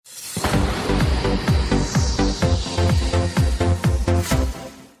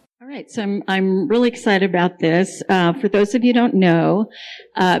right, so I'm really excited about this. For those of you who don't know,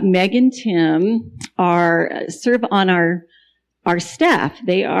 Meg and Tim serve on our staff.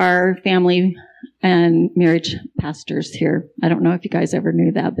 They are family and marriage pastors here. I don't know if you guys ever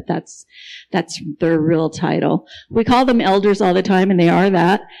knew that, but that's their real title. We call them elders all the time, and they are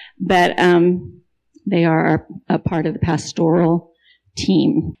that, but they are a part of the pastoral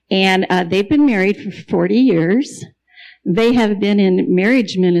team. And they've been married for 40 years. They have been in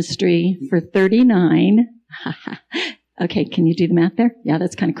marriage ministry for 39. Okay, can you do the math there? Yeah,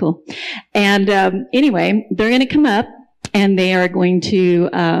 that's kind of cool. And anyway, they're going to come up and they are going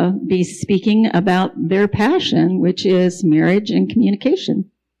to be speaking about their passion, which is marriage and communication.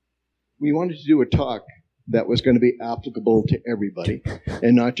 We wanted to do a talk that was going to be applicable to everybody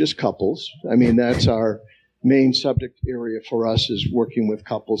and not just couples. I mean, that's our main subject area for us, is working with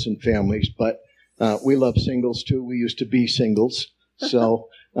couples and families, but we love singles too. We used to be singles. So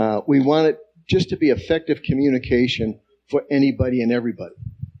we want it just to be effective communication for anybody and everybody.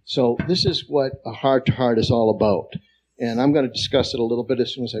 So this is what a heart-to-heart is all about. And I'm going to discuss it a little bit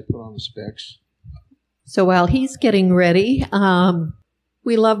as soon as I put on the specs. So while he's getting ready,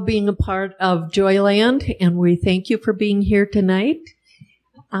 we love being a part of JOYLAND, and we thank you for being here tonight.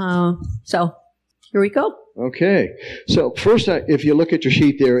 So here we go. Okay. So first, if you look at your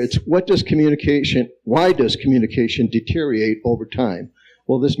sheet there, it's why does communication deteriorate over time?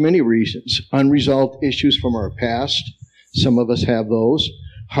 Well, there's many reasons. Unresolved issues from our past. Some of us have those.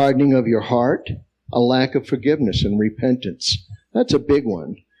 Hardening of your heart. A lack of forgiveness and repentance. That's a big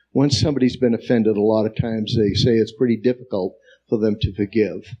one. Once somebody's been offended, a lot of times they say it's pretty difficult for them to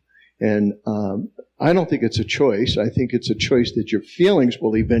forgive. And I don't think it's a choice. I think it's a choice that your feelings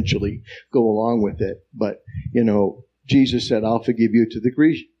will eventually go along with it. But, you know, Jesus said, I'll forgive you to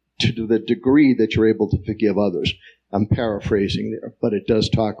the degree that you're able to forgive others. I'm paraphrasing there, but it does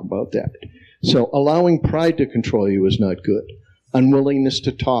talk about that. So allowing pride to control you is not good. Unwillingness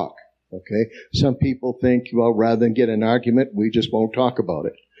to talk. Okay? Some people think, well, rather than get an argument, we just won't talk about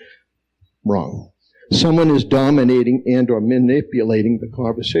it. Wrong. Someone is dominating and or manipulating the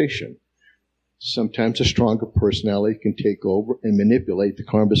conversation. Sometimes a stronger personality can take over and manipulate the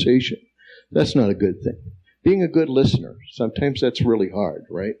conversation. That's not a good thing. Being a good listener, sometimes that's really hard,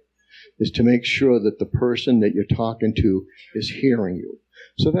 right? Is to make sure that the person that you're talking to is hearing you.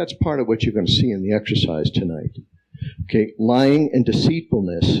 So that's part of what you're going to see in the exercise tonight. Okay, lying and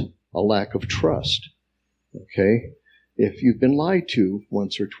deceitfulness, a lack of trust. Okay? If you've been lied to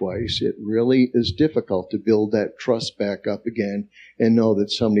once or twice, it really is difficult to build that trust back up again and know that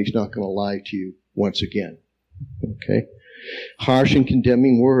somebody's not going to lie to you once again. Okay? Harsh and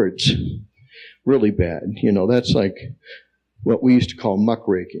condemning words. Really bad. You know, that's like what we used to call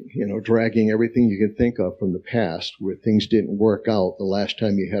muckraking. You know, dragging everything you can think of from the past where things didn't work out the last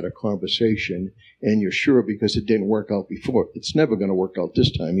time you had a conversation, and you're sure because it didn't work out before, it's never going to work out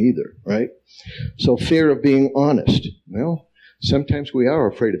this time either, right? So fear of being honest. Well, sometimes we are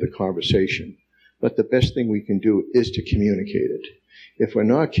afraid of the conversation, but the best thing we can do is to communicate it. If we're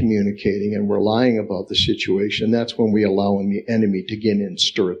not communicating and we're lying about the situation, that's when we allow the enemy to get in and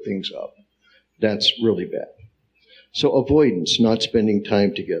stir things up. That's really bad. So avoidance, not spending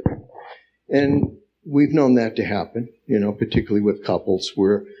time together. And we've known that to happen, you know, particularly with couples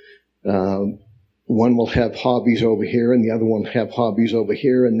where one will have hobbies over here and the other one will have hobbies over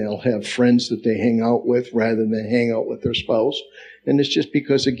here, and they'll have friends that they hang out with rather than hang out with their spouse. And it's just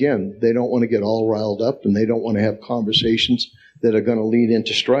because, again, they don't want to get all riled up and they don't want to have conversations that are going to lead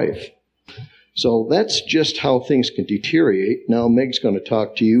into strife. So that's just how things can deteriorate. Now Meg's going to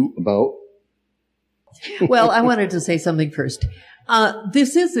talk to you about... Well, I wanted to say something first.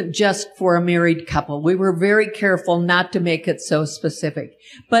 This isn't just for a married couple. We were very careful not to make it so specific,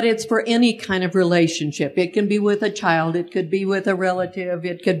 but it's for any kind of relationship. It can be with a child. It could be with a relative.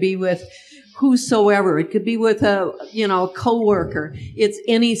 It could be with whosoever. It could be with a coworker. It's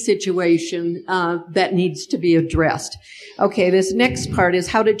any situation that needs to be addressed. Okay, this next part is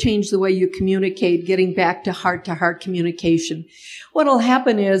how to change the way you communicate, getting back to heart-to-heart communication. What'll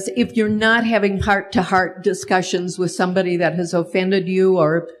happen is if you're not having heart-to-heart discussions with somebody that has offended you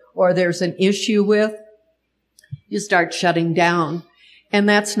or there's an issue with, you start shutting down. And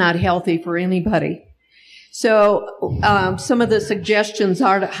that's not healthy for anybody. So some of the suggestions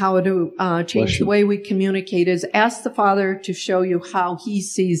are how to change the way we communicate is ask the Father to show you how He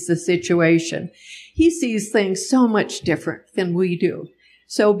sees the situation. He sees things so much different than we do.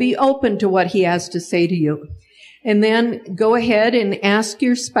 So be open to what He has to say to you. And then go ahead and ask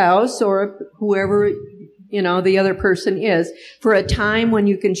your spouse or whoever, the other person is for a time when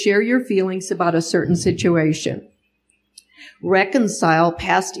you can share your feelings about a certain situation. Reconcile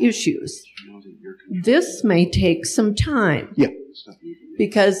past issues. This may take some time. Yeah.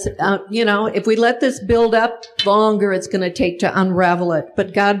 Because, if we let this build up longer, it's going to take to unravel it.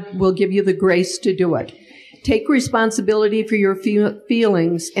 But God will give you the grace to do it. Take responsibility for your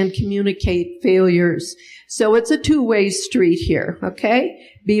feelings and communicate failures. So it's a two-way street here, okay?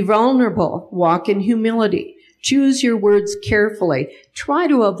 Be vulnerable. Walk in humility. Choose your words carefully. Try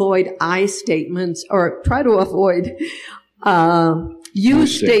to avoid I statements, or try to avoid you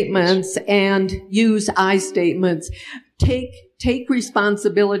statements and use I statements. Take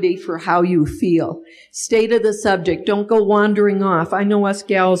responsibility for how you feel. Stay to the subject. Don't go wandering off. I know us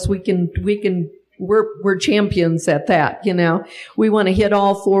gals, we're champions at that, We want to hit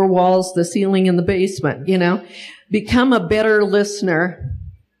all four walls, the ceiling, and the basement, Become a better listener.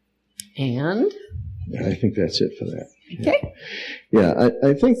 And? I think that's it for that. Okay. Yeah,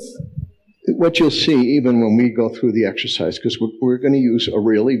 I think what you'll see even when we go through the exercise, because we're going to use a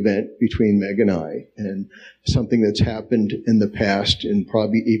real event between Meg and I, and something that's happened in the past and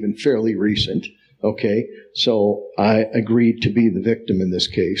probably even fairly recent. Okay, so I agreed to be the victim in this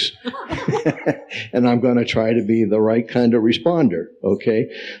case. And I'm going to try to be the right kind of responder, okay?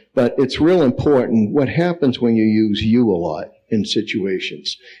 But it's real important. What happens when you use you a lot in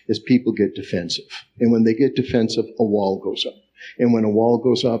situations is people get defensive. And when they get defensive, a wall goes up. And when a wall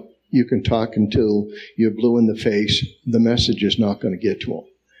goes up, you can talk until you're blue in the face. The message is not going to get to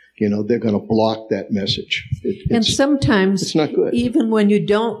them. They're going to block that message. And sometimes, it's not good. Even when you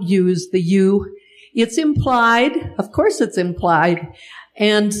don't use the you, it's implied. Of course it's implied.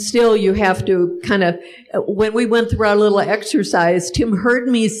 And still you have to when we went through our little exercise, Tim heard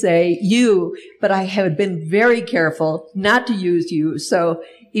me say you, but I had been very careful not to use you. So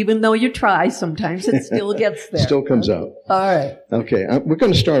even though you try, sometimes it still gets there. Still comes out. All right. Okay, we're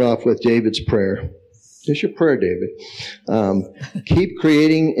going to start off with David's prayer. Here's your prayer, David. Keep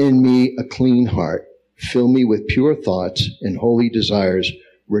creating in me a clean heart. Fill me with pure thoughts and holy desires,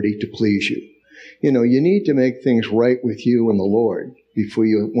 ready to please you. You need to make things right with you and the Lord before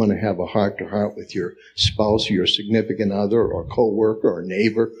you want to have a heart-to-heart with your spouse or your significant other or co-worker or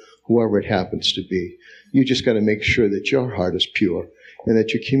neighbor, whoever it happens to be. You just got to make sure that your heart is pure and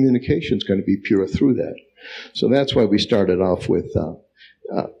that your communication is going to be pure through that. So that's why we started off with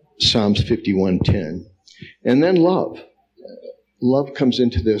Psalms 51:10. And then love. Love comes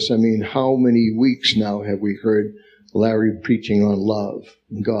into this. I mean, how many weeks now have we heard Larry preaching on love,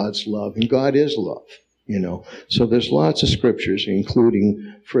 and God's love, and God is love, So there's lots of scriptures,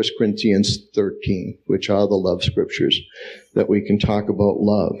 including 1 Corinthians 13, which are the love scriptures, that we can talk about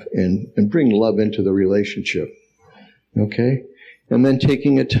love and bring love into the relationship, okay? And then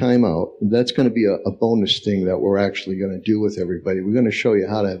taking a time out. That's going to be a bonus thing that we're actually going to do with everybody. We're going to show you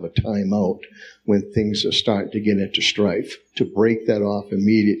how to have a time out when things are starting to get into strife, to break that off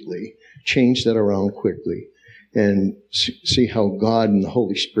immediately, change that around quickly, and see how God and the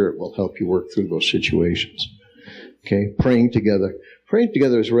Holy Spirit will help you work through those situations. Okay, praying together. Praying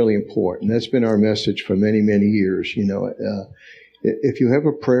together is really important. That's been our message for many, many years. If you have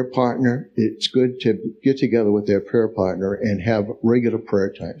a prayer partner, it's good to get together with their prayer partner and have regular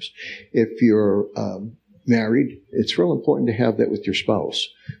prayer times. If you're married, it's real important to have that with your spouse.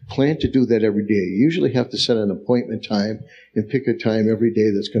 Plan to do that every day. You usually have to set an appointment time and pick a time every day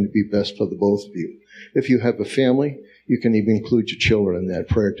that's going to be best for the both of you. If you have a family, you can even include your children in that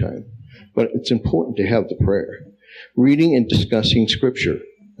prayer time. But it's important to have the prayer. Reading and discussing Scripture.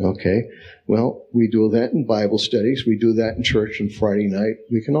 Okay? Well, we do that in Bible studies. We do that in church on Friday night.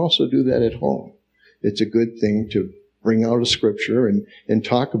 We can also do that at home. It's a good thing to bring out a Scripture and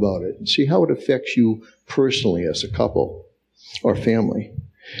talk about it and see how it affects you personally as a couple or family.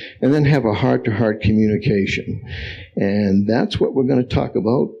 And then have a heart-to-heart communication. And that's what we're going to talk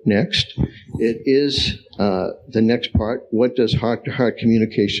about next. It is the next part. What does heart-to-heart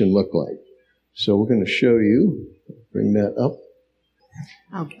communication look like? So we're going to show you. Bring that up.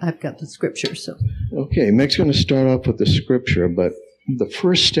 I've got the scripture, so. Okay, Meg's going to start off with the scripture, but the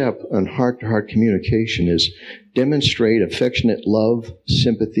first step on heart-to-heart communication is demonstrate affectionate love,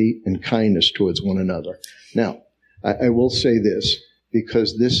 sympathy, and kindness towards one another. Now, I will say this,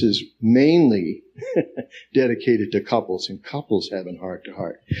 because this is mainly dedicated to couples, and couples having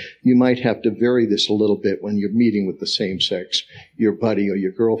heart-to-heart. You might have to vary this a little bit when you're meeting with the same sex, your buddy or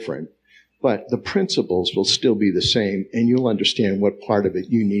your girlfriend. But the principles will still be the same, and you'll understand what part of it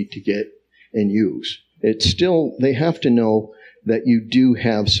you need to get and use. It's still, they have to know that you do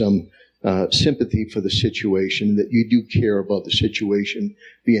have some sympathy for the situation, that you do care about the situation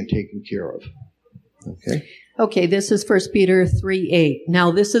being taken care of. Okay? Okay, this is 1 Peter 3:8.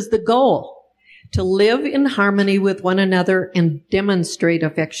 Now, this is the goal, to live in harmony with one another and demonstrate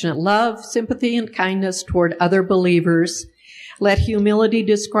affectionate love, sympathy, and kindness toward other believers. Let humility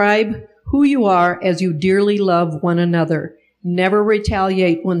describe who you are as you dearly love one another. Never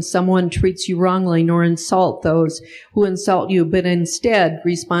retaliate when someone treats you wrongly, nor insult those who insult you, but instead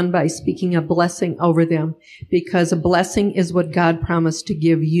respond by speaking a blessing over them, because a blessing is what God promised to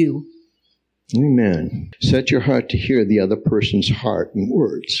give you. Amen. Set your heart to hear the other person's heart and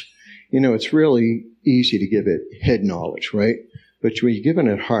words. It's really easy to give it head knowledge, right? But when you're giving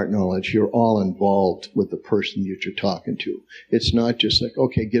it heart knowledge, you're all involved with the person that you're talking to. It's not just like,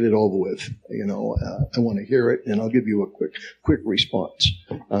 okay, get it over with. I want to hear it, and I'll give you a quick response.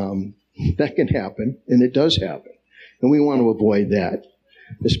 That can happen, and it does happen. And we want to avoid that,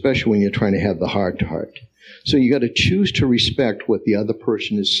 especially when you're trying to have the heart-to-heart. So you got to choose to respect what the other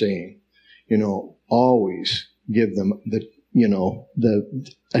person is saying. Always give them the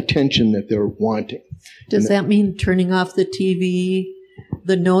attention that they're wanting. Does that mean turning off the TV,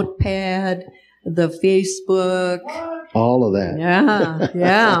 the notepad, the Facebook? All of that.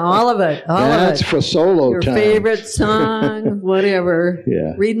 Yeah, all of it. That's for solo Your time. Your favorite song, whatever.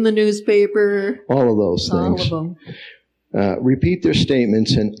 Yeah. Reading the newspaper. All of those things. All of them. Repeat their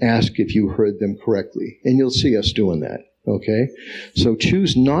statements and ask if you heard them correctly. And you'll see us doing that, okay? So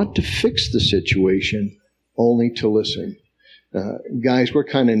choose not to fix the situation, only to listen. Guys, we're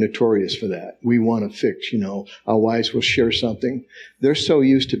kind of notorious for that. We want to fix, our wives will share something. They're so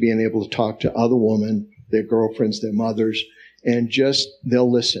used to being able to talk to other women, their girlfriends, their mothers, and they'll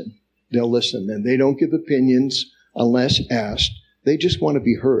listen. They'll listen. And they don't give opinions unless asked. They just want to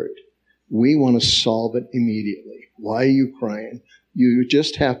be heard. We want to solve it immediately. Why are you crying? You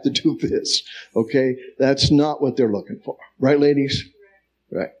just have to do this, okay? That's not what they're looking for. Right, ladies?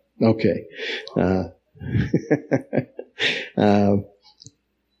 Right. Okay.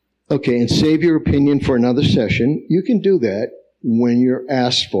 Okay, and save your opinion for another session. You can do that when you're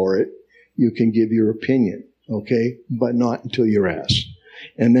asked for it. You can give your opinion, okay? But not until you're asked.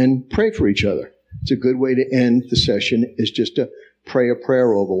 And then pray for each other. It's a good way to end the session, is just to pray a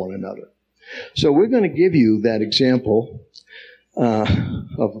prayer over one another. So we're going to give you that example of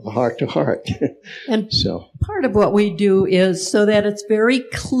heart to heart. And part of what we do is so that it's very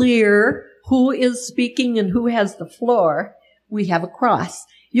clear who is speaking and who has the floor, we have a cross.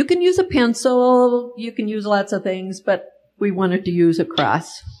 You can use a pencil, you can use lots of things, but we wanted to use a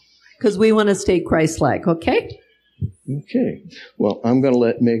cross because we want to stay Christ-like, okay? Okay. Well, I'm going to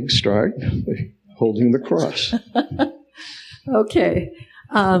let Meg start holding the cross. Okay.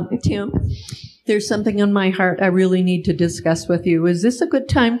 Tim, there's something on my heart I really need to discuss with you. Is this a good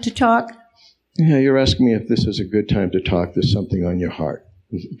time to talk? Yeah, you're asking me if this is a good time to talk. There's something on your heart.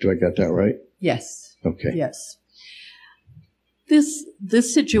 Do I get that right? Yes. Okay. Yes.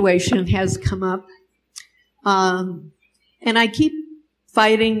 This situation has come up, and I keep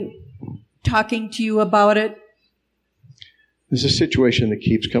fighting, talking to you about it. There's a situation that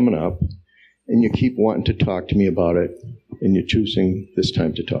keeps coming up, and you keep wanting to talk to me about it, and you're choosing this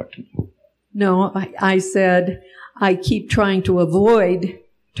time to talk to me. No, I said I keep trying to avoid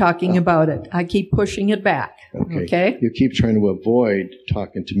talking about it. I keep pushing it back. Okay? You keep trying to avoid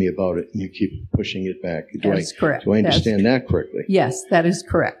talking to me about it, and you keep pushing it back. That's correct. Do I understand that correctly? Yes, that is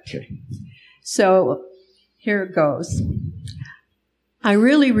correct. Okay. So here it goes. I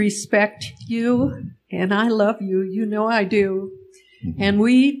really respect you, and I love you. You know I do. Mm-hmm. And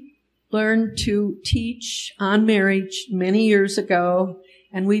we learned to teach on marriage many years ago,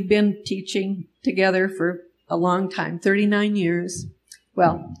 and we've been teaching together for a long time, 39 years.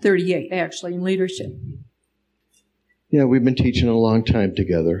 Well, 38 actually in leadership. Yeah, we've been teaching a long time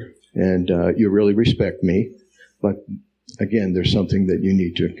together, and you really respect me. But again, there's something that you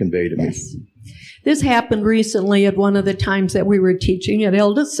need to convey to me. This happened recently at one of the times that we were teaching at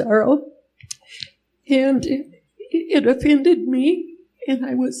El Desaro, and it offended me, and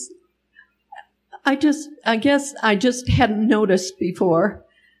I guess I just hadn't noticed before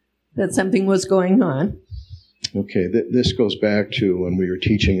that something was going on. Okay, this goes back to when we were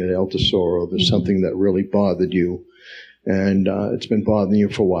teaching at El Tesoro. There's something that really bothered you, and it's been bothering you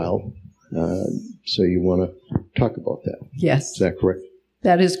for a while. So you want to talk about that. Yes. Is that correct?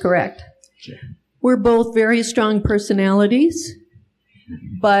 That is correct. Okay. We're both very strong personalities,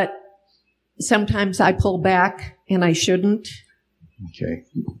 but sometimes I pull back and I shouldn't. Okay.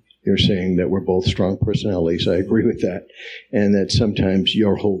 You're saying that we're both strong personalities. I agree with that. And that sometimes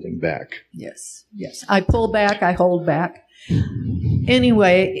you're holding back. Yes. I pull back, I hold back.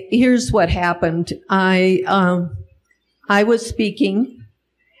 Anyway, here's what happened. I was speaking,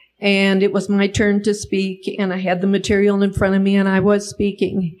 And it was my turn to speak, and I had the material in front of me, and I was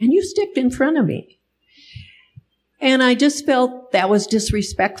speaking, and you stepped in front of me. And I just felt that was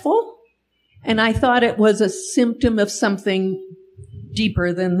disrespectful, and I thought it was a symptom of something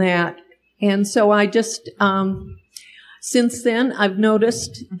deeper than that. And so I just, since then, I've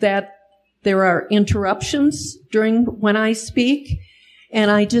noticed that there are interruptions during when I speak, and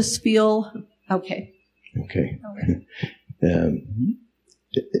I just feel, okay. Okay.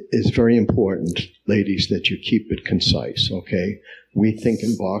 It's very important, ladies, that you keep it concise, okay? We think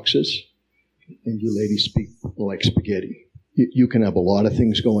in boxes, and you ladies speak like spaghetti. You can have a lot of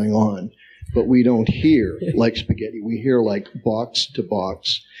things going on, but we don't hear like spaghetti. We hear like box to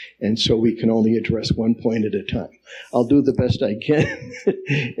box, and so we can only address one point at a time. I'll do the best I can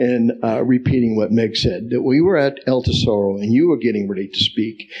in repeating what Meg said, that we were at El Tesoro, and you were getting ready to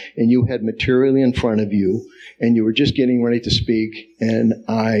speak, and you had material in front of you, and you were just getting ready to speak, and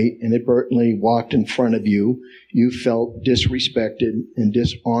I inadvertently walked in front of you. You felt disrespected and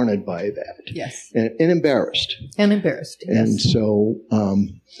dishonored by that. Yes. And embarrassed. And embarrassed, yes. And so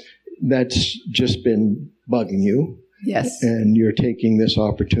that's just been bugging you. Yes. And you're taking this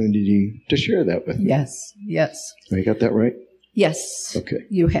opportunity to share that with me. Yes, yes. I got that right? Yes. Okay.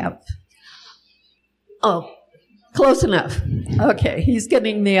 You have. Oh, close enough. Okay, he's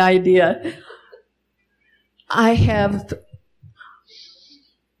getting the idea. I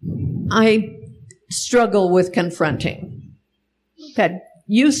struggle with confronting. That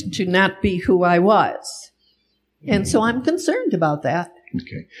used to not be who I was. And so I'm concerned about that.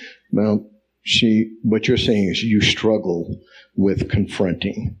 Okay. Well, what you're saying is you struggle with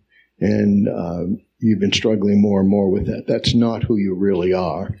confronting, and you've been struggling more and more with that. That's not who you really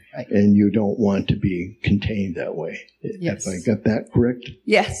are, right. And you don't want to be contained that way. Yes. Have I got that correct?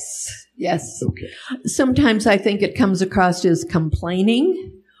 Yes, yes. Okay. Sometimes I think it comes across as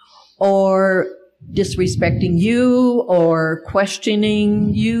complaining or disrespecting you or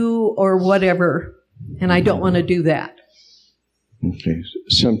questioning you or whatever, and I don't want to do that. Okay.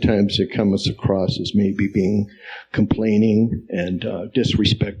 Sometimes it comes across as maybe being complaining and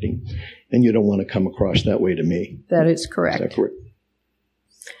disrespecting, and you don't want to come across that way to me. That is correct. Is that correct?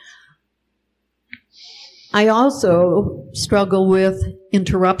 I also struggle with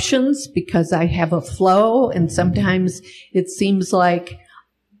interruptions because I have a flow, and sometimes it seems like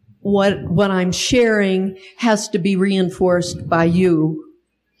what I'm sharing has to be reinforced by you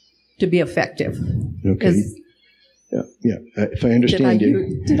to be effective. Okay. Yeah. If I understand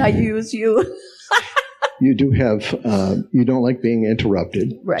you. Did I use you? You do have, you don't like being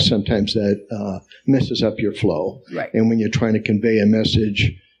interrupted. Right. Sometimes that messes up your flow. Right. And when you're trying to convey a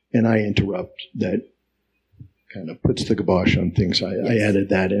message and I interrupt, that kind of puts the kibosh on things. I added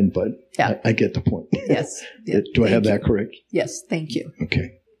that in, but yeah. I get the point. Yes. Do I have that correct? Yes, thank you.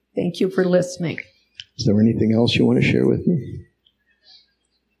 Okay. Thank you for listening. Is there anything else you want to share with me?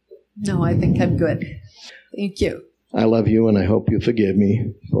 No, I think I'm good. Thank you. I love you, and I hope you forgive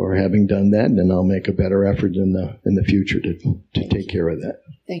me for having done that, and then I'll make a better effort in the future to take care of that.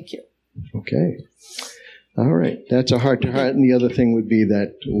 Thank you. Okay. All right. That's a heart-to-heart, and the other thing would be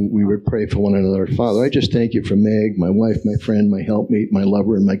that we would pray for one another. Father, I just thank you for Meg, my wife, my friend, my helpmate, my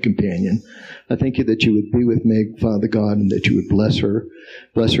lover, and my companion. I thank you that you would be with Meg, Father God, and that you would bless her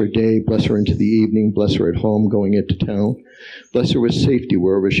day, bless her into the evening, bless her at home, going into town. Bless her with safety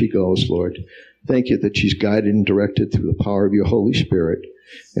wherever she goes, Lord. Thank you that she's guided and directed through the power of your Holy Spirit,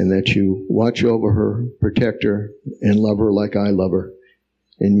 and that you watch over her, protect her, and love her like I love her.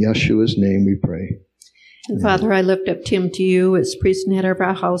 In Yeshua's name we pray. And Father, I lift up Tim to you as priest and head of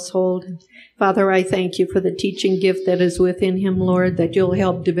our household. Father, I thank you for the teaching gift that is within him, Lord, that you'll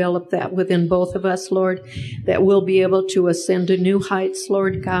help develop that within both of us, Lord, that we'll be able to ascend to new heights,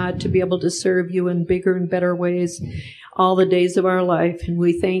 Lord God, to be able to serve you in bigger and better ways all the days of our life. And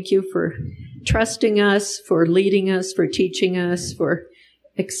we thank you for trusting us, for leading us, for teaching us, for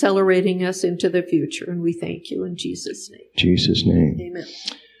accelerating us into the future. And we thank you in Jesus' name. Jesus' name. Amen.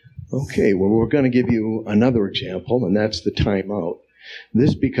 Okay, well, we're going to give you another example, and that's the timeout.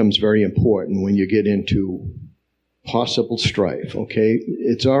 This becomes very important when you get into possible strife, okay?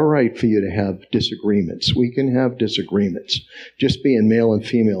 It's all right for you to have disagreements. We can have disagreements. Just being male and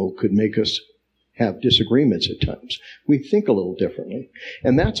female could make us have disagreements at times. We think a little differently,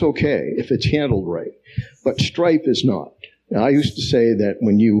 and that's okay if it's handled right. But strife is not. Now, I used to say that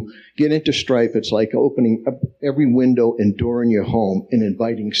when you get into strife, it's like opening up every window and door in your home and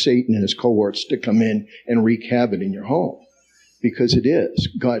inviting Satan and his cohorts to come in and wreak havoc in your home. Because it is.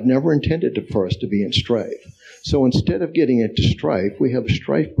 God never intended for us to be in strife. So instead of getting into strife, we have a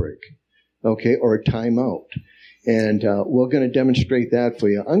strife break, okay, or a timeout. And we're going to demonstrate that for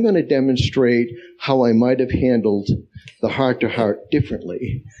you. I'm going to demonstrate how I might have handled the heart-to-heart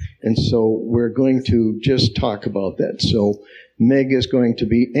differently. And so we're going to just talk about that. So Meg is going to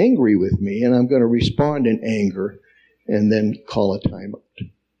be angry with me, and I'm going to respond in anger and then call a timeout.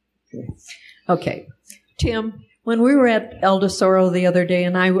 Okay. Tim, when we were at El Tesoro the other day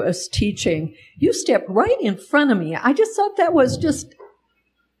and I was teaching, you stepped right in front of me. I just thought that was just...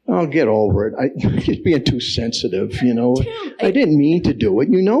 I'll get over it. I'm just being too sensitive, Tim, I didn't mean to do it.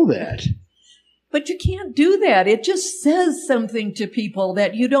 You know that. But you can't do that. It just says something to people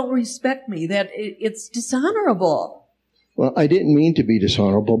that you don't respect me, that it's dishonorable. Well, I didn't mean to be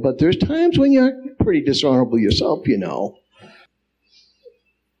dishonorable, but there's times when you're pretty dishonorable yourself,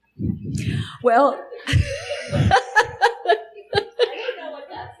 Well,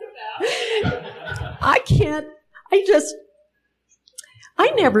 I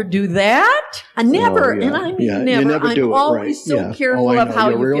never do that. I never, and I mean never. You never I'm do it, always right. so careful of how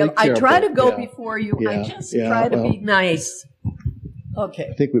you really feel. I try to go careful. before you. I just Yeah, try to well. be nice. Okay.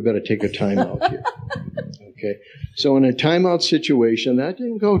 I think we better take a timeout here. Okay. So in a timeout situation, that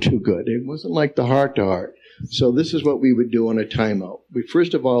didn't go too good. It wasn't like the heart-to-heart. So this is what we would do in a timeout.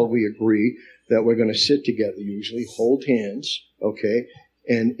 First of all, we agree that we're going to sit together, usually hold hands, okay?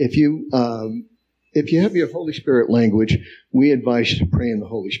 And if you have your Holy Spirit language, we advise you to pray in the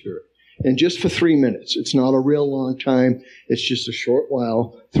Holy Spirit. And just for 3 minutes. It's not a real long time. It's just a short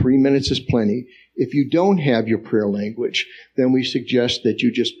while. 3 minutes is plenty. If you don't have your prayer language, then we suggest that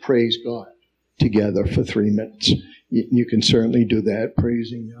you just praise God together for 3 minutes. You can certainly do that,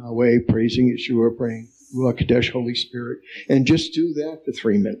 praising Yahweh, praising Yeshua, praying Ruach Kadesh, Holy Spirit, and just do that for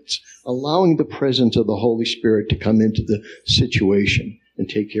 3 minutes, allowing the presence of the Holy Spirit to come into the situation and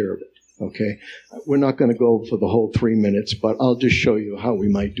take care of it. Okay? We're not going to go for the whole 3 minutes, but I'll just show you how we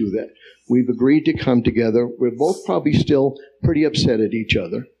might do that. We've agreed to come together. We're both probably still pretty upset at each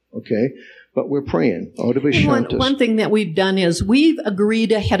other, okay? But we're praying. One thing that we've done is we've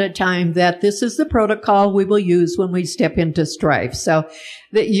agreed ahead of time that this is the protocol we will use when we step into strife. So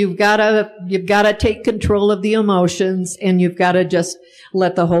that you've got to take control of the emotions, and you've got to just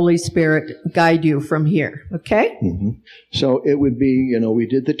let the Holy Spirit guide you from here. Okay? Mm-hmm. So it would be, we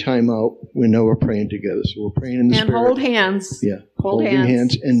did the timeout. We know we're praying together. So we're praying in the Spirit. And hold hands. Yeah. Holding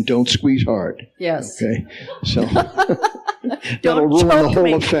hands and don't squeeze hard. Yes. Okay. So that'll Don't ruin the choke whole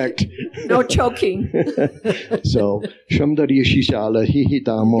me. effect. No choking. So Shamdari Shishala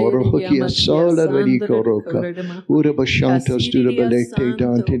Hihitamoro Hukia Sola Koroka Urabashanta Studabalete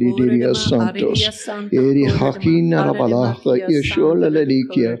Dantilidia Santos Eri Haki Narabalaha Yashola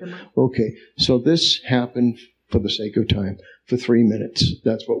Lalikia. Okay, so this happened for the sake of time for 3 minutes.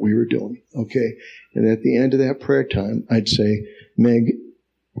 That's what we were doing. Okay, and at the end of that prayer time, I'd say, Meg,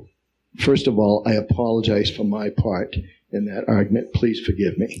 first of all, I apologize for my part in that argument. Please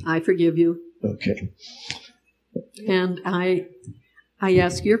forgive me. I forgive you. Okay. And I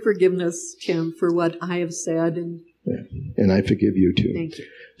ask your forgiveness, Tim, for what I have said. And I forgive you too. Thank you.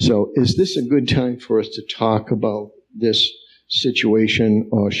 So is this a good time for us to talk about this situation,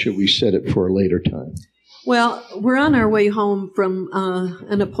 or should we set it for a later time? Well, we're on our way home from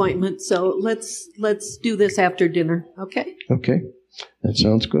an appointment, so let's do this after dinner, okay? Okay. That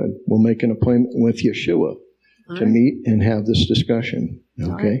sounds good. We'll make an appointment with Yeshua to meet and have this discussion.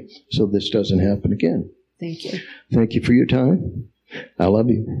 Okay? So this doesn't happen again. Thank you. Thank you for your time. I love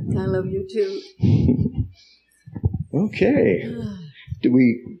you. I love you too. Okay. Did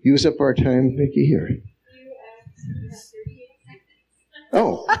we use up our time, Vicki, here?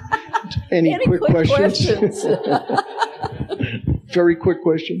 Oh. Any quick questions? Very quick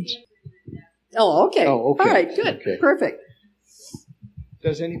questions? Oh, okay. Oh, okay. All right, good. Okay. Perfect.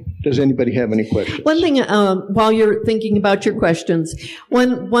 Does anybody have any questions? One thing, while you're thinking about your questions,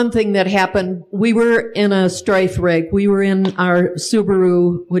 one thing that happened, we were in a strife rig. We were in our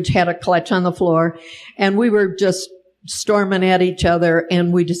Subaru, which had a clutch on the floor, and we were just storming at each other,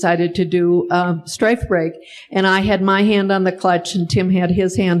 and we decided to do a strife break. And I had my hand on the clutch, and Tim had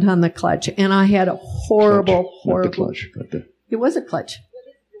his hand on the clutch, and I had a horrible. Not the clutch, but It was a clutch.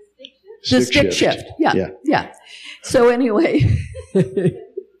 Stick The stick shift. Yeah. So anyway,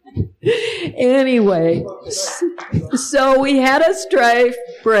 so we had a strife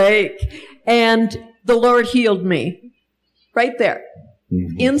break, and the Lord healed me right there,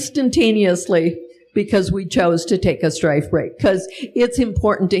 instantaneously, because we chose to take a strife break, because it's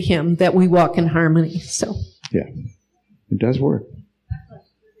important to Him that we walk in harmony. So yeah, it does work.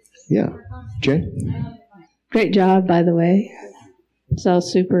 Yeah, Jen. Great job, by the way. It's all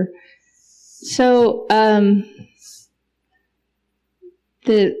super. So,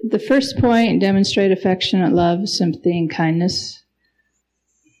 The first point, demonstrate affectionate love, sympathy, and kindness.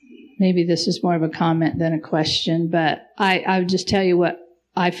 Maybe this is more of a comment than a question, but I would just tell you what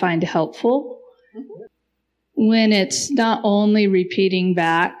I find helpful. When it's not only repeating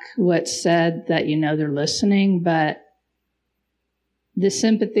back what's said that you know they're listening, but the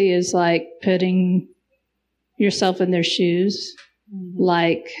sympathy is like putting yourself in their shoes.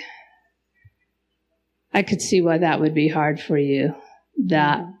 Like, I could see why that would be hard for you,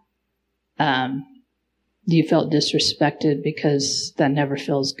 that you felt disrespected, because that never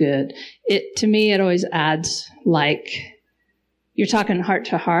feels good. To me, it always adds, like, you're talking heart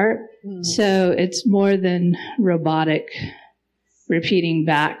to heart. So it's more than robotic repeating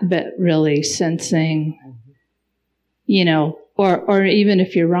back, but really sensing, you know, or even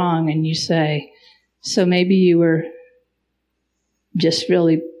if you're wrong and you say, so maybe you were just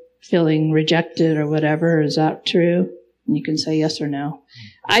really feeling rejected or whatever. Is that true? And you can say yes or no.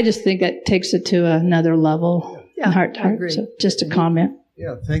 I just think that takes it to another level, heart to heart. So just a comment.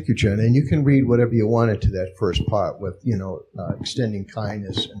 Yeah, thank you, Jen. And you can read whatever you want into that first part with, extending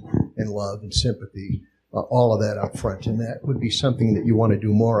kindness and love and sympathy, all of that up front. And that would be something that you want to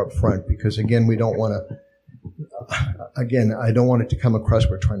do more up front, because, again, we don't want to, I don't want it to come across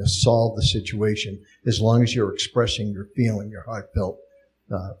we're trying to solve the situation, as long as you're expressing your feeling, your heartfelt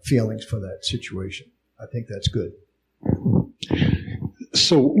feelings for that situation. I think that's good.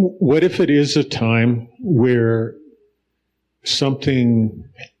 So what if it is a time where something,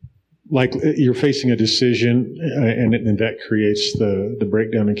 like you're facing a decision and that creates the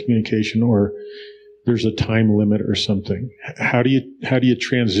breakdown in communication, or there's a time limit or something? How do you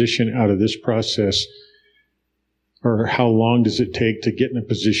transition out of this process, or how long does it take to get in a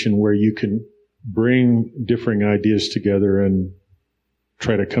position where you can bring differing ideas together and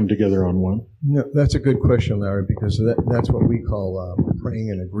try to come together on one? No, that's a good question, Larry, because that's what we call praying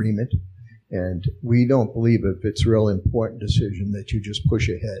in agreement. And we don't believe if it's a real important decision that you just push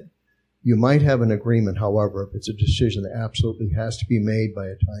ahead. You might have an agreement, however, if it's a decision that absolutely has to be made by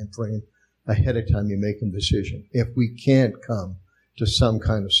a time frame, ahead of time you make a decision. If we can't come to some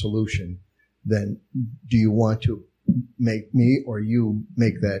kind of solution, then do you want to make me or you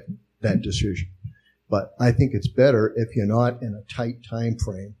make that decision? But I think it's better if you're not in a tight time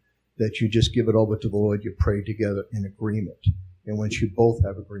frame, that you just give it over to the Lord, you pray together in agreement. And once you both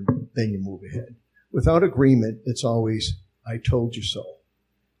have agreement, then you move ahead. Without agreement, it's always, I told you so.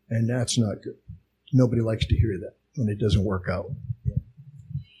 And that's not good. Nobody likes to hear that when it doesn't work out. Yeah.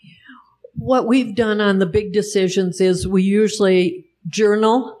 What we've done on the big decisions is we usually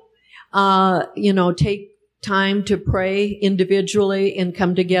journal, take time to pray individually and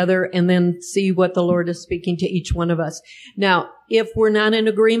come together and then see what the Lord is speaking to each one of us. Now, if we're not in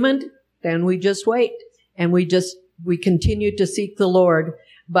agreement, then we just wait and we continue to seek the Lord.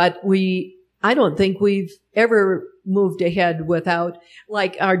 But I don't think we've ever moved ahead without,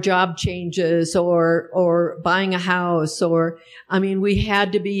 like, our job changes or buying a house, we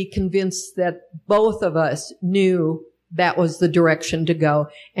had to be convinced that both of us knew that was the direction to go.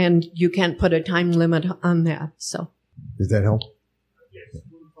 And you can't put a time limit on that. So, does that help? Yes.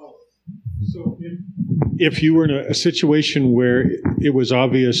 So if you were in a situation where it was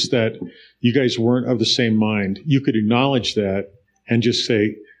obvious that you guys weren't of the same mind, you could acknowledge that and just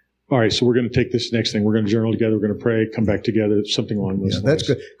say, all right, so we're going to take this next thing. We're going to journal together. We're going to pray, come back together, something along those lines. That's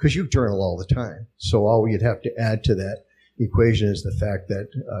good, because you journal all the time. So all you'd have to add to that equation is the fact that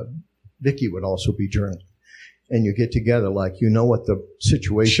Vicki would also be journaling. And you get together like you know what the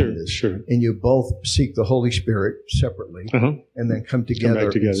situation is. Sure. And you both seek the Holy Spirit separately, and then come together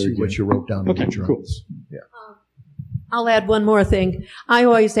and see what you wrote down in your journals. Cool. Yeah. I'll add one more thing. I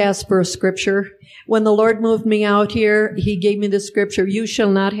always ask for a scripture. When the Lord moved me out here, He gave me the scripture, you shall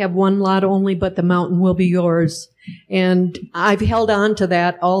not have one lot only, but the mountain will be yours. And I've held on to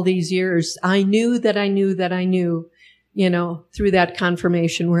that all these years. I knew that I knew that I knew, through that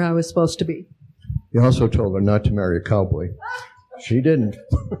confirmation where I was supposed to be. You also told her not to marry a cowboy. She didn't.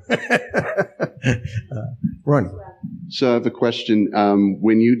 Ronnie. So I have a question.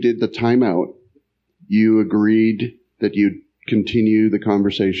 When you did the timeout, you agreed that you'd continue the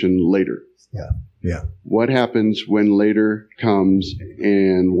conversation later. Yeah. What happens when later comes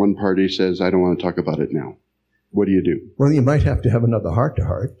and one party says, I don't want to talk about it now? What do you do? Well, you might have to have another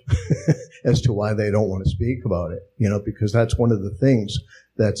heart-to-heart as to why they don't want to speak about it, because that's one of the things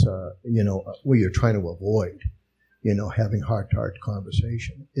that's, where you're trying to avoid, having heart-to-heart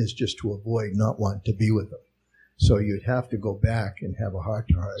conversation is just to avoid not wanting to be with them. So you'd have to go back and have a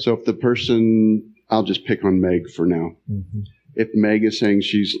heart-to-heart. So if the person, I'll just pick on Meg for now. Mm-hmm. If Meg is saying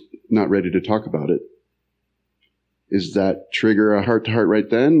she's not ready to talk about it, is that trigger a heart-to-heart right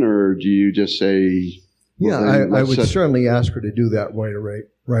then, or do you just say... Well, I would certainly ask her to do that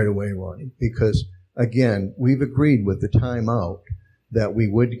right away, Ronnie, because, again, we've agreed with the time out that we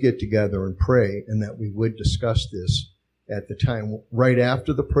would get together and pray and that we would discuss this at the time right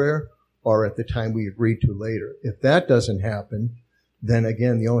after the prayer or at the time we agreed to later. If that doesn't happen, then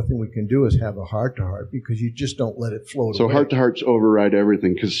again, the only thing we can do is have a heart-to-heart because you just don't let it float away. So heart-to-hearts override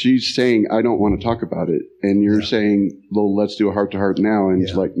everything because she's saying, I don't want to talk about it. And you're saying, well, let's do a heart-to-heart now. And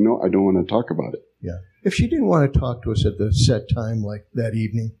it's like, no, I don't want to talk about it. Yeah. If she didn't want to talk to us at the set time like that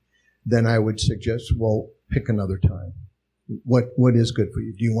evening, then I would suggest, well, pick another time. What is good for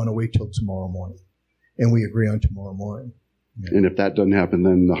you? Do you want to wait till tomorrow morning? And we agree on tomorrow morning. Yeah. And if that doesn't happen,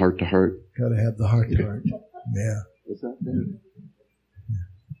 then the heart-to-heart. Got to have the heart-to-heart. Yeah. What's that then?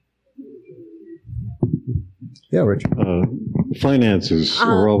 Yeah, Richard. Finances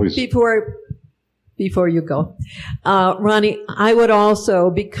are always... Before you go, Ronnie, I would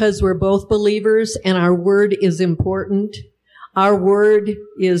also, because we're both believers and our word is important, our word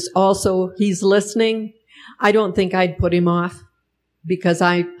is also, he's listening. I don't think I'd put him off because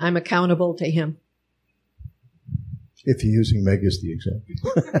I'm accountable to him. If you're using Meg as the example.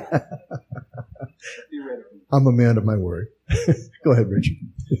 I'm a man of my word. Go ahead, Richard.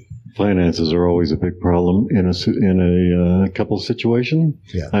 Finances are always a big problem in a couple situation.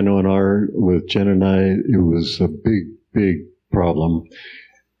 Yeah. I know with Jen and I, it was a big problem.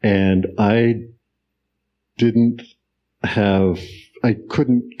 And I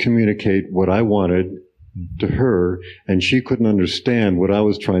couldn't communicate what I wanted to her, and she couldn't understand what I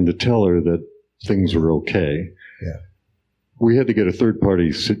was trying to tell her, that things were okay. Yeah. We had to get a third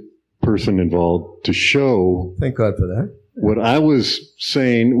party person involved to show. Thank God for that. What I was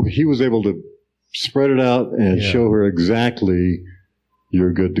saying, he was able to spread it out and show her exactly,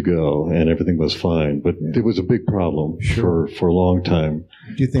 you're good to go, and everything was fine. But it was a big problem for a long time.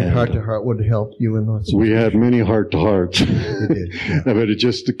 Do you think heart-to-heart would help you in that situation? We had many heart-to-hearts. We did, yeah. But it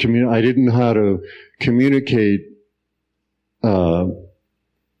just, I didn't know how to communicate,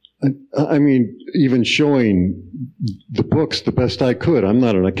 I mean, even showing the books the best I could. I'm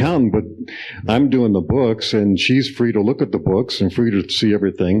not an accountant, but I'm doing the books, and she's free to look at the books and free to see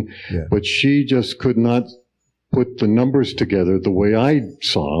everything. Yeah. But she just could not put the numbers together the way I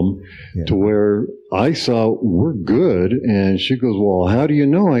saw them, to where I saw we're good. And she goes, well, how do you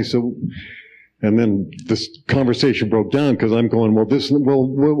know? I said, and then this conversation broke down because I'm going,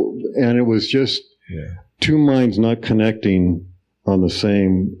 and it was just two minds not connecting on the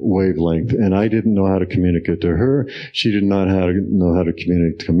same wavelength, and I didn't know how to communicate to her. She did not know how to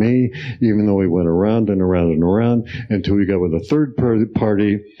communicate to me, even though we went around and around and around until we got with a third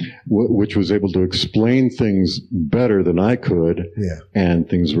party, which was able to explain things better than I could, and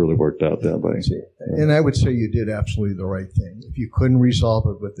things really worked out that way. And I would say you did absolutely the right thing. If you couldn't resolve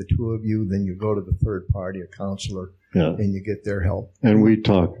it with the two of you, then you go to the third party, a counselor, and you get their help. And we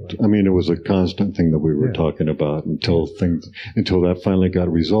talked, I mean, it was a constant thing that we were talking about until that finally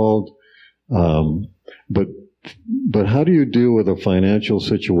got resolved. But how do you deal with a financial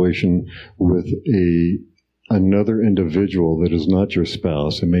situation with another individual that is not your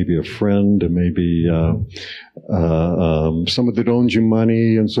spouse? It may be a friend, it may be someone that owns you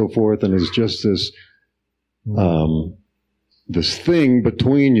money and so forth, and it's just this this thing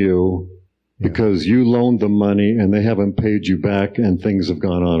between you. Because you loaned them money and they haven't paid you back, and things have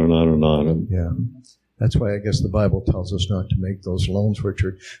gone on and on and on. That's why I guess the Bible tells us not to make those loans,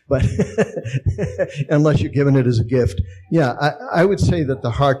 Richard. But unless you're giving it as a gift. I would say that the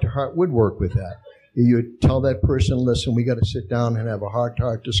heart-to-heart would work with that. You would tell that person, listen, we got to sit down and have a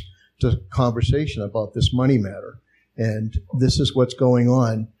heart-to-heart conversation about this money matter. And this is what's going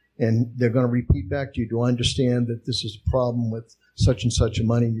on. And they're going to repeat back to you, do I understand that this is a problem with such and such a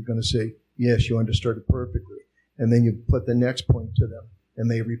money? And you're going to say, yes, you understood it perfectly. And then you put the next point to them,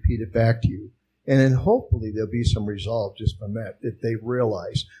 and they repeat it back to you. And then hopefully there'll be some resolve just from that, if they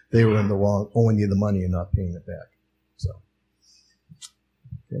realize they were in the wrong, owing you the money and not paying it back. So,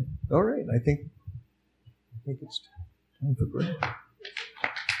 okay. All right. I think it's time for break.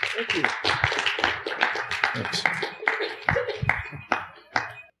 Thank you. Thanks.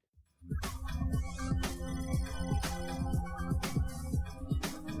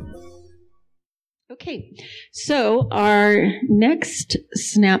 Okay, so our next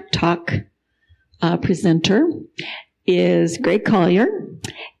Snap Talk presenter is Greg Collier,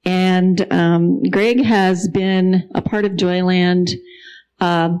 and Greg has been a part of JOYLAND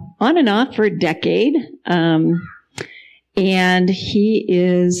on and off for a decade, and he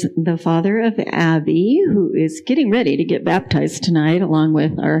is the father of Abby, who is getting ready to get baptized tonight, along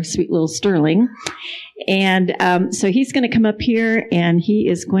with our sweet little Sterling. And so he's going to come up here, and he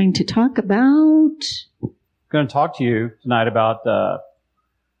is going to talk about... I'm going to talk to you tonight about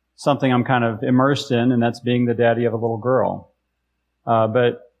something I'm kind of immersed in, and that's being the daddy of a little girl.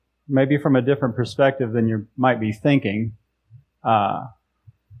 But maybe from a different perspective than you might be thinking. For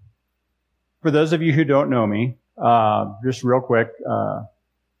those of you who don't know me, just real quick,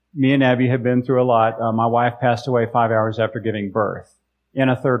 me and Abby have been through a lot. My wife passed away 5 hours after giving birth in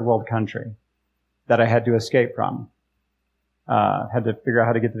a third world country that I had to escape from. Had to figure out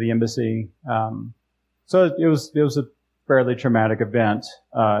how to get to the embassy. So it was a fairly traumatic event.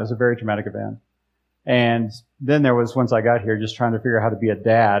 It was a very traumatic event. And then there was, once I got here, just trying to figure out how to be a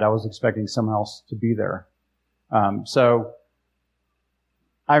dad. I was expecting someone else to be there. So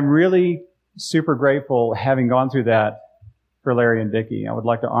I'm really super grateful having gone through that for Larry and Vicki. I would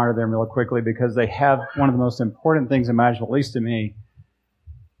like to honor them real quickly because they have one of the most important things imaginable, at least to me.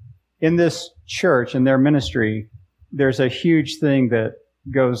 In this church, in their ministry, there's a huge thing that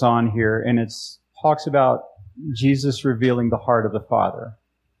goes on here, and it talks about Jesus revealing the heart of the Father.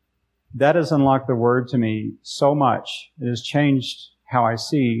 That has unlocked the Word to me so much. It has changed how I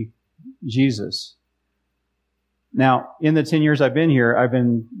see Jesus. Now, in the 10 years I've been here, I've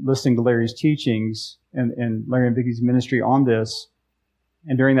been listening to Larry's teachings and Larry and Vicki's ministry on this.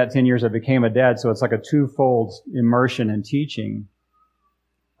 And during that 10 years, I became a dad, so it's like a twofold immersion in teaching.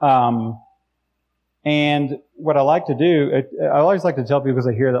 And what I like to do, I always like to tell people, because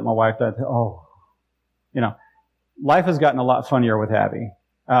I hear that my wife died, life has gotten a lot funnier with Abby.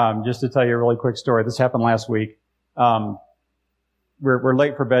 Just to tell you a really quick story. This happened last week. We're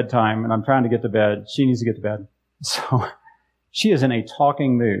late for bedtime, and I'm trying to get to bed. She needs to get to bed. So she is in a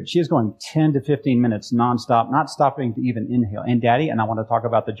talking mood. She is going 10 to 15 minutes nonstop, not stopping to even inhale. And Daddy, and I want to talk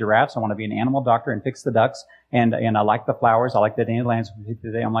about the giraffes. I want to be an animal doctor and fix the ducks. And I like the flowers. I like the dandelions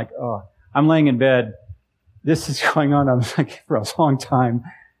today. I'm like, oh, I'm laying in bed. This is going on. I'm like for a long time.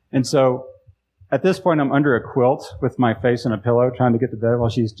 And so at this point, I'm under a quilt with my face in a pillow trying to get to bed while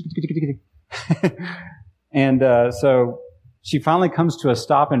she's... And so she finally comes to a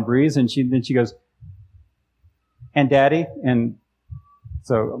stop and breathes, and then she goes, "And Daddy?" And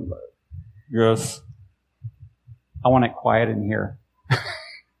so I'm like, "Yes. I want it quiet in here."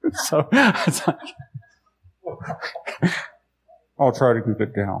 So it's like, I'll try to keep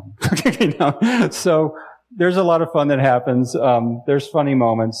it down. So there's a lot of fun that happens. There's funny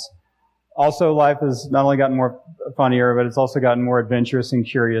moments. Also, life has not only gotten more funnier, but it's also gotten more adventurous and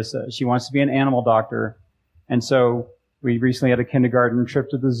curious. She wants to be an animal doctor. And so we recently had a kindergarten trip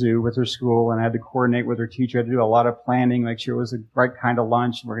to the zoo with her school, and I had to coordinate with her teacher. I had to do a lot of planning, make sure it was the right kind of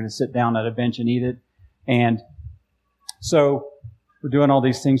lunch. We're going to sit down at a bench and eat it. And so we're doing all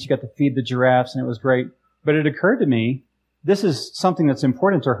these things. She got to feed the giraffes, and it was great. But it occurred to me, this is something that's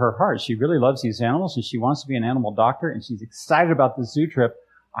important to her heart. She really loves these animals, and she wants to be an animal doctor, and she's excited about the zoo trip.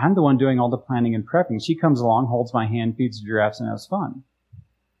 I'm the one doing all the planning and prepping. She comes along, holds my hand, feeds the giraffes, and has fun.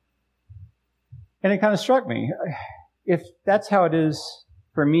 And it kind of struck me. If that's how it is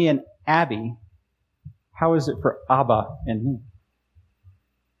for me and Abby, how is it for Abba and me?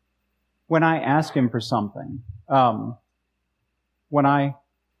 When I ask him for something, when I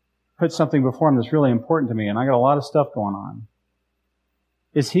put something before him that's really important to me, and I got a lot of stuff going on,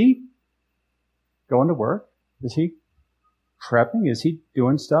 is he going to work? Is he prepping? Is he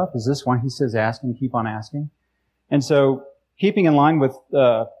doing stuff? Is this why he says ask and keep on asking? And so, keeping in line with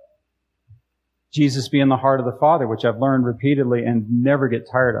Jesus being the heart of the Father, which I've learned repeatedly and never get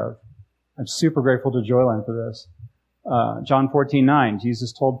tired of. I'm super grateful to JOYLAND for this. John 14:9,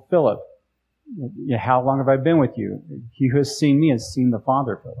 Jesus told Philip, "How long have I been with you? He who has seen me has seen the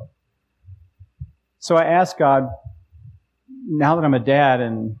Father, Philip." So I asked God, now that I'm a dad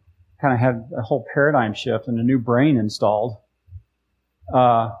and kind of had a whole paradigm shift and a new brain installed,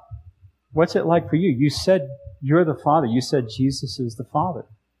 what's it like for you? You said you're the Father. You said Jesus is the Father.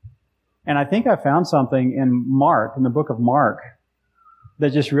 And I think I found something in Mark, in the book of Mark, that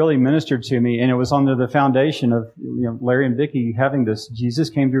just really ministered to me. And it was under the foundation of Larry and Vicki having this.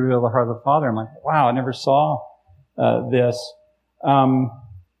 Jesus came to reveal the heart of the Father. I'm like, wow, I never saw this.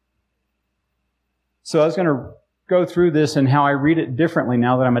 So I was going to go through this and how I read it differently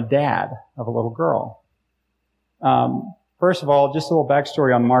now that I'm a dad of a little girl. First of all, just a little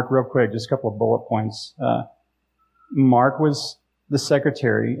backstory on Mark real quick, just a couple of bullet points. Mark was the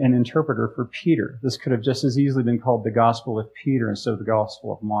secretary and interpreter for Peter. This could have just as easily been called the Gospel of Peter instead of the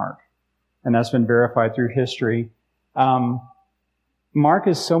Gospel of Mark. And that's been verified through history. Mark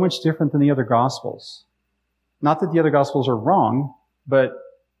is so much different than the other Gospels. Not that the other Gospels are wrong, but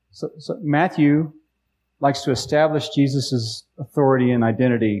so Matthew likes to establish Jesus' authority and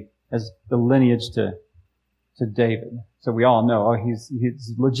identity as the lineage to to David. So we all know, he's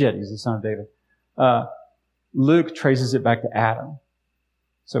legit. He's the son of David. Luke traces it back to Adam.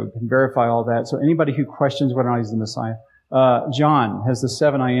 So we can verify all that. So anybody who questions whether or not he's the Messiah, John has the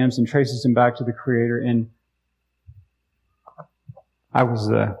 7 I ams and traces him back to the Creator. And I'm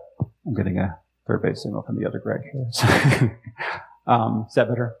getting a third base signal from the other Greg here. Is that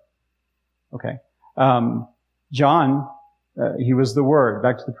better? Okay. John, he was the Word,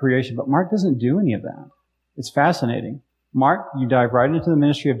 back to the creation. But Mark doesn't do any of that. It's fascinating. Mark, you dive right into the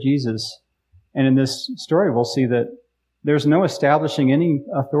ministry of Jesus. And in this story, we'll see that there's no establishing any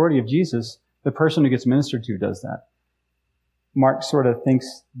authority of Jesus. The person who gets ministered to does that. Mark sort of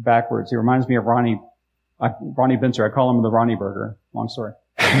thinks backwards. He reminds me of Ronnie Binzer. I call him the Ronnie Burger. Long story.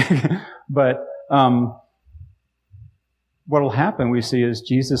 But what will happen, we see, is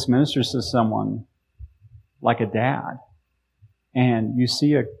Jesus ministers to someone like a dad. And you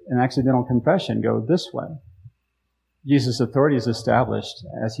see an accidental confession go this way. Jesus' authority is established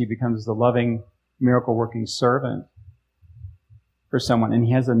as he becomes the loving, miracle-working servant for someone. And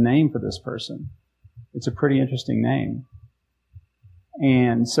he has a name for this person. It's a pretty interesting name.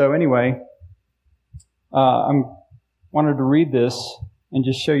 And so anyway, I wanted to read this and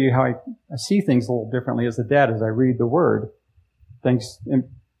just show you how I see things a little differently as a dad as I read the Word. Thanks in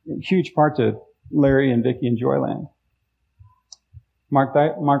huge part to Larry and Vicki and Joyland. Mark,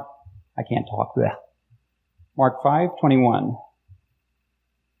 I can't talk that. Mark 5:21.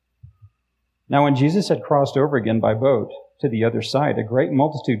 Now when Jesus had crossed over again by boat to the other side, a great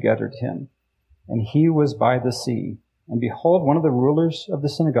multitude gathered to him, and he was by the sea. And behold, one of the rulers of the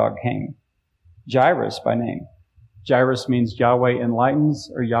synagogue came, Jairus by name. Jairus means Yahweh enlightens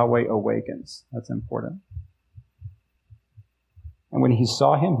or Yahweh awakens. That's important. And when he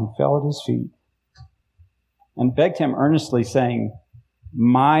saw him, he fell at his feet and begged him earnestly, saying,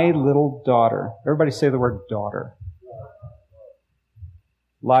 my little daughter, everybody say the word daughter,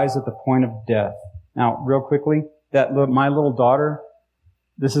 lies at the point of death. Now, real quickly, my little daughter,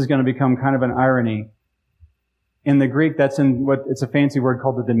 this is going to become kind of an irony. In the Greek, it's a fancy word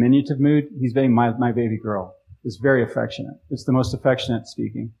called the diminutive mood. He's saying my baby girl. It's very affectionate. It's the most affectionate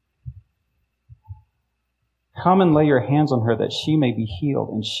speaking. Come and lay your hands on her that she may be healed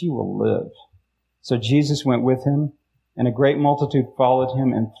and she will live. So Jesus went with him, and a great multitude followed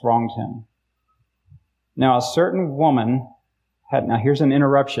him and thronged him. Now a certain woman now here's an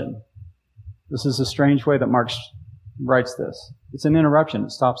interruption. This is a strange way that Mark writes this. It's an interruption.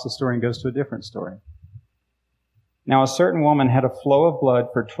 It stops the story and goes to a different story. Now a certain woman had a flow of blood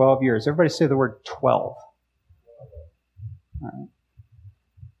for 12 years. Everybody say the word 12. All right.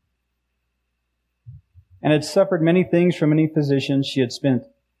 And had suffered many things from many physicians. She had spent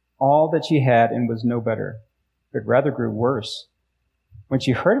all that she had and was no better, but rather grew worse. When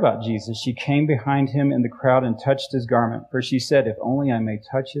she heard about Jesus, she came behind him in the crowd and touched his garment, for she said, if only I may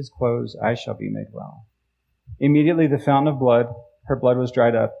touch his clothes, I shall be made well. Immediately the fountain of blood, her blood was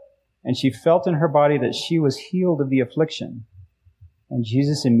dried up, and she felt in her body that she was healed of the affliction. And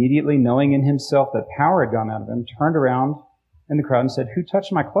Jesus, immediately knowing in himself that power had gone out of him, turned around in the crowd and said, who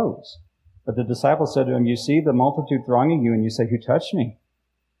touched my clothes? But the disciples said to him, you see the multitude thronging you, and you say, who touched me?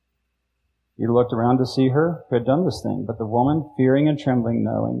 He looked around to see her who had done this thing, but the woman, fearing and trembling,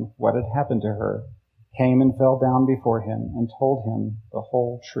 knowing what had happened to her, came and fell down before him and told him the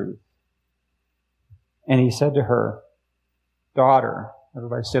whole truth. And he said to her, daughter,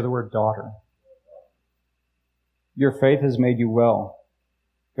 everybody say the word daughter, your faith has made you well.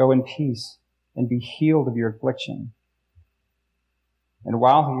 Go in peace and be healed of your affliction. And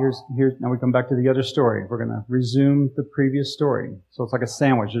while now we come back to the other story. We're going to resume the previous story. So it's like a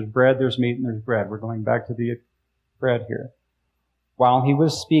sandwich. There's bread, there's meat, and there's bread. We're going back to the bread here. While he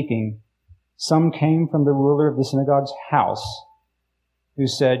was speaking, some came from the ruler of the synagogue's house who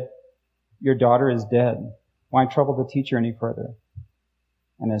said, your daughter is dead. Why trouble the teacher any further?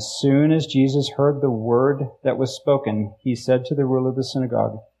 And as soon as Jesus heard the word that was spoken, he said to the ruler of the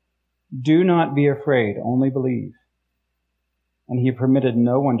synagogue, do not be afraid, only believe. And he permitted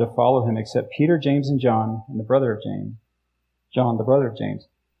no one to follow him except Peter, James, and John, and the brother of James. John, the brother of James.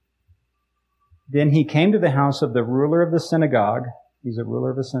 Then he came to the house of the ruler of the synagogue. He's a ruler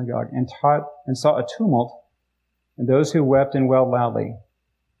of the synagogue, and taught and saw a tumult, and those who wept and wailed loudly.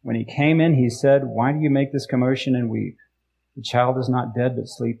 When he came in, he said, why do you make this commotion and weep? The child is not dead, but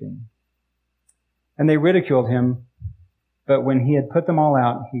sleeping. And they ridiculed him. But when he had put them all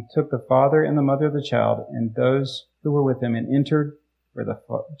out, he took the father and the mother of the child and those who were with him and entered where the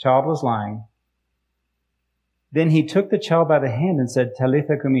child was lying. Then he took the child by the hand and said,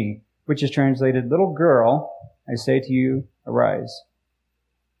 Talitha kumi, which is translated, little girl, I say to you, arise.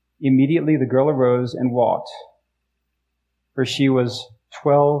 Immediately the girl arose and walked. for she was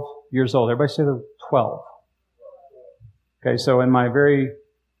 12 years old. Everybody say the 12. Okay, so in my very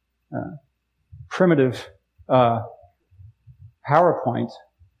primitive PowerPoint,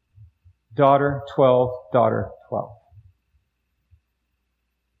 daughter 12, daughter 12.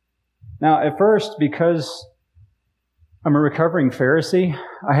 Now, at first, because I'm a recovering Pharisee,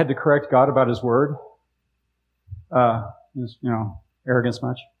 I had to correct God about His word. Arrogance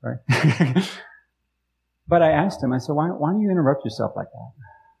much, right? But I asked Him, I said, why don't you interrupt yourself like that?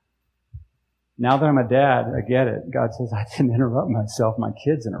 Now that I'm a dad, I get it. God says, I didn't interrupt myself. My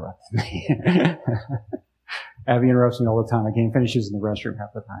kids interrupted me. Abby interrupts me all the time. I can't finish using the restroom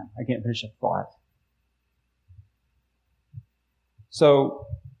half the time. I can't finish a thought. So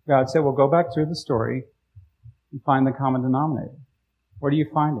God said, well, go back through the story and find the common denominator. What are you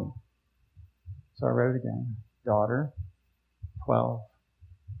finding? So I read it again. Daughter, 12.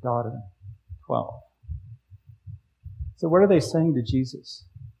 Daughter, 12. So what are they saying to Jesus?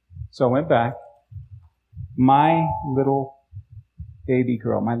 So I went back. My little baby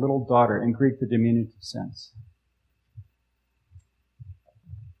girl, my little daughter, in Greek, the diminutive sense.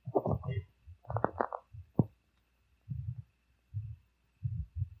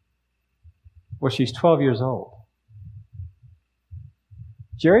 Well, she's 12 years old.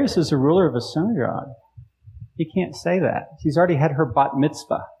 Jairus is a ruler of a synagogue. He can't say that. She's already had her bat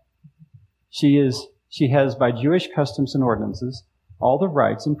mitzvah. She has, by Jewish customs and ordinances, all the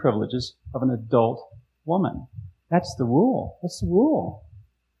rights and privileges of an adult woman. That's the rule. That's the rule.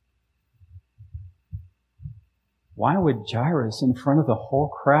 Why would Jairus, in front of the whole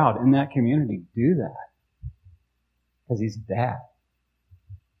crowd in that community, do that? Because he's dad.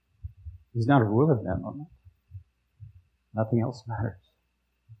 He's not a ruler at that moment. Nothing else matters.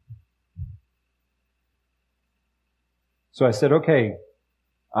 So I said, okay,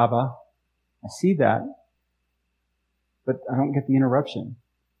 Abba, I see that, but I don't get the interruption.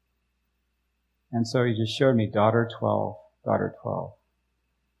 And so he just showed me, daughter 12, daughter 12.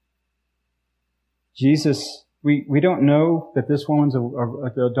 Jesus, we don't know that this woman's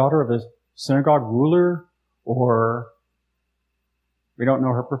a daughter of a synagogue ruler, or we don't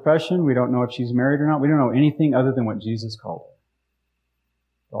know her profession. We don't know if she's married or not. We don't know anything other than what Jesus called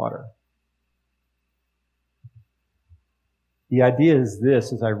her. Daughter. The idea is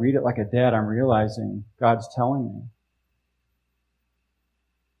this: as I read it like a dad, I'm realizing God's telling me.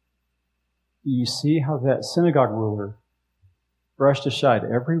 You see how that synagogue ruler brushed aside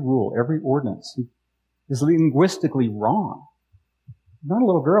every rule, every ordinance. He is linguistically wrong. Not a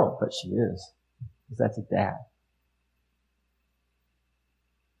little girl, but she is, because that's a dad.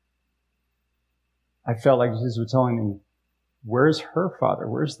 I felt like Jesus was telling me, where's her father?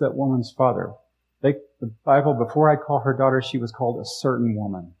 Where's that woman's father? The Bible, before I call her daughter, she was called a certain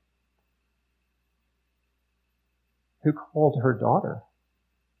woman. Who called her daughter?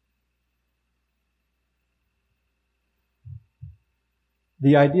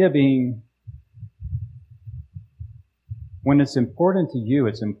 The idea being, when it's important to you,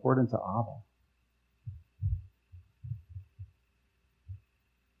 it's important to Abba.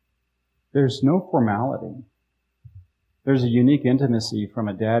 There's no formality. There's a unique intimacy from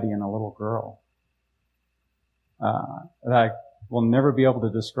a daddy and a little girl that I will never be able to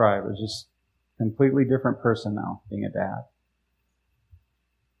describe. It's just a completely different person now, being a dad.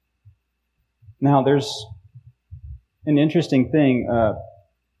 Now, there's an interesting thing.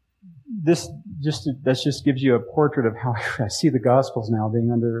 That just gives you a portrait of how I see the Gospels now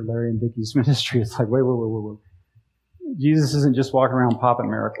being under Larry and Vicky's ministry. It's like, wait. Jesus isn't just walking around popping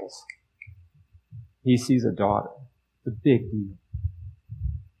miracles. He sees a daughter. It's a big deal.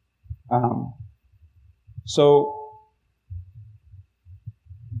 So,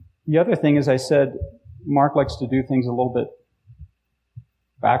 the other thing is, I said, Mark likes to do things a little bit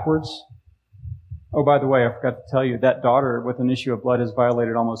backwards. Oh, by the way, I forgot to tell you, that daughter with an issue of blood has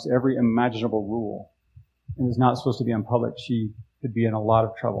violated almost every imaginable rule and is not supposed to be in public. She could be in a lot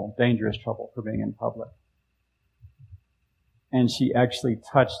of trouble, dangerous trouble, for being in public. And she actually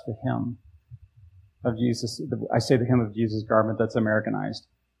touched the hem of Jesus. I say the hem of Jesus' garment, that's Americanized.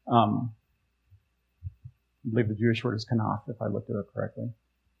 I believe the Jewish word is kanaf, if I looked at it correctly.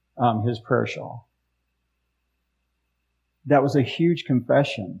 His prayer shawl. That was a huge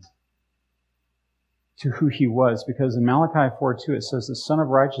confession to who he was, because in Malachi 4:2 it says, the Son of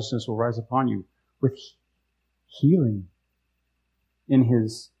Righteousness will rise upon you with healing in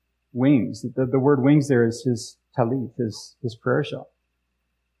his wings. The word wings there is his talit, his prayer shawl.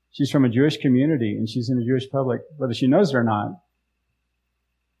 She's from a Jewish community and she's in a Jewish public. Whether she knows it or not,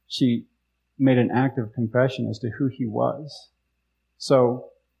 she made an act of confession as to who he was. So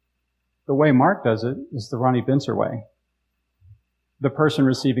the way Mark does it is the Ronnie Bincer way. the person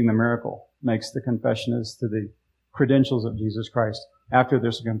receiving the miracle makes the confession as to the credentials of Jesus Christ after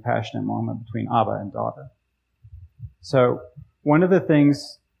there's a compassionate moment between Abba and daughter. So one of the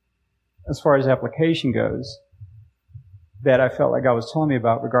things, as far as application goes, that I felt like God was telling me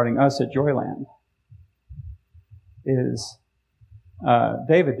about regarding us at JOYLAND is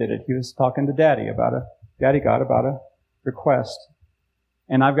David did it. He was talking to Daddy God about a request.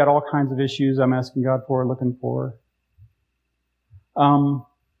 And I've got all kinds of issues I'm asking God for, looking for.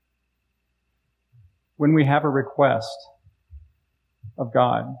 When we have a request of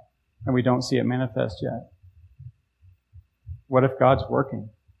God and we don't see it manifest yet, what if God's working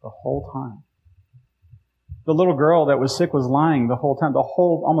the whole time? The little girl that was sick was lying the whole time,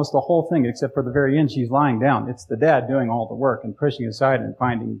 almost the whole thing, except for the very end, she's lying down. It's the dad doing all the work and pushing aside and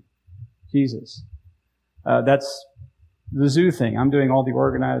finding Jesus. That's the zoo thing. I'm doing all the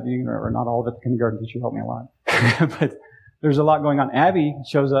organizing, or not all of it. The kindergarten teacher helped me a lot. But there's a lot going on. Abby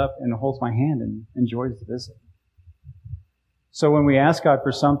shows up and holds my hand and enjoys the visit. So when we ask God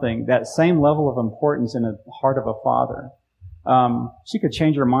for something, that same level of importance in the heart of a father, she could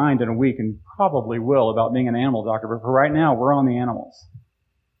change her mind in a week and probably will about being an animal doctor. But for right now, we're on the animals.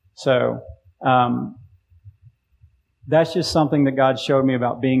 So that's just something that God showed me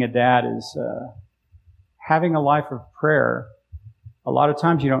about being a dad is having a life of prayer. A lot of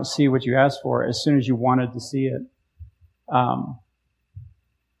times you don't see what you ask for as soon as you wanted to see it.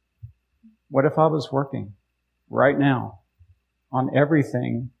 What if I was working right now on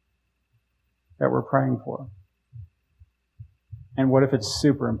everything that we're praying for? And what if it's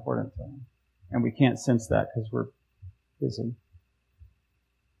super important to him? And we can't sense that because we're busy.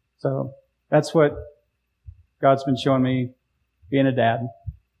 So that's what God's been showing me being a dad.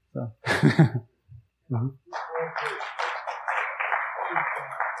 So. Uh-huh.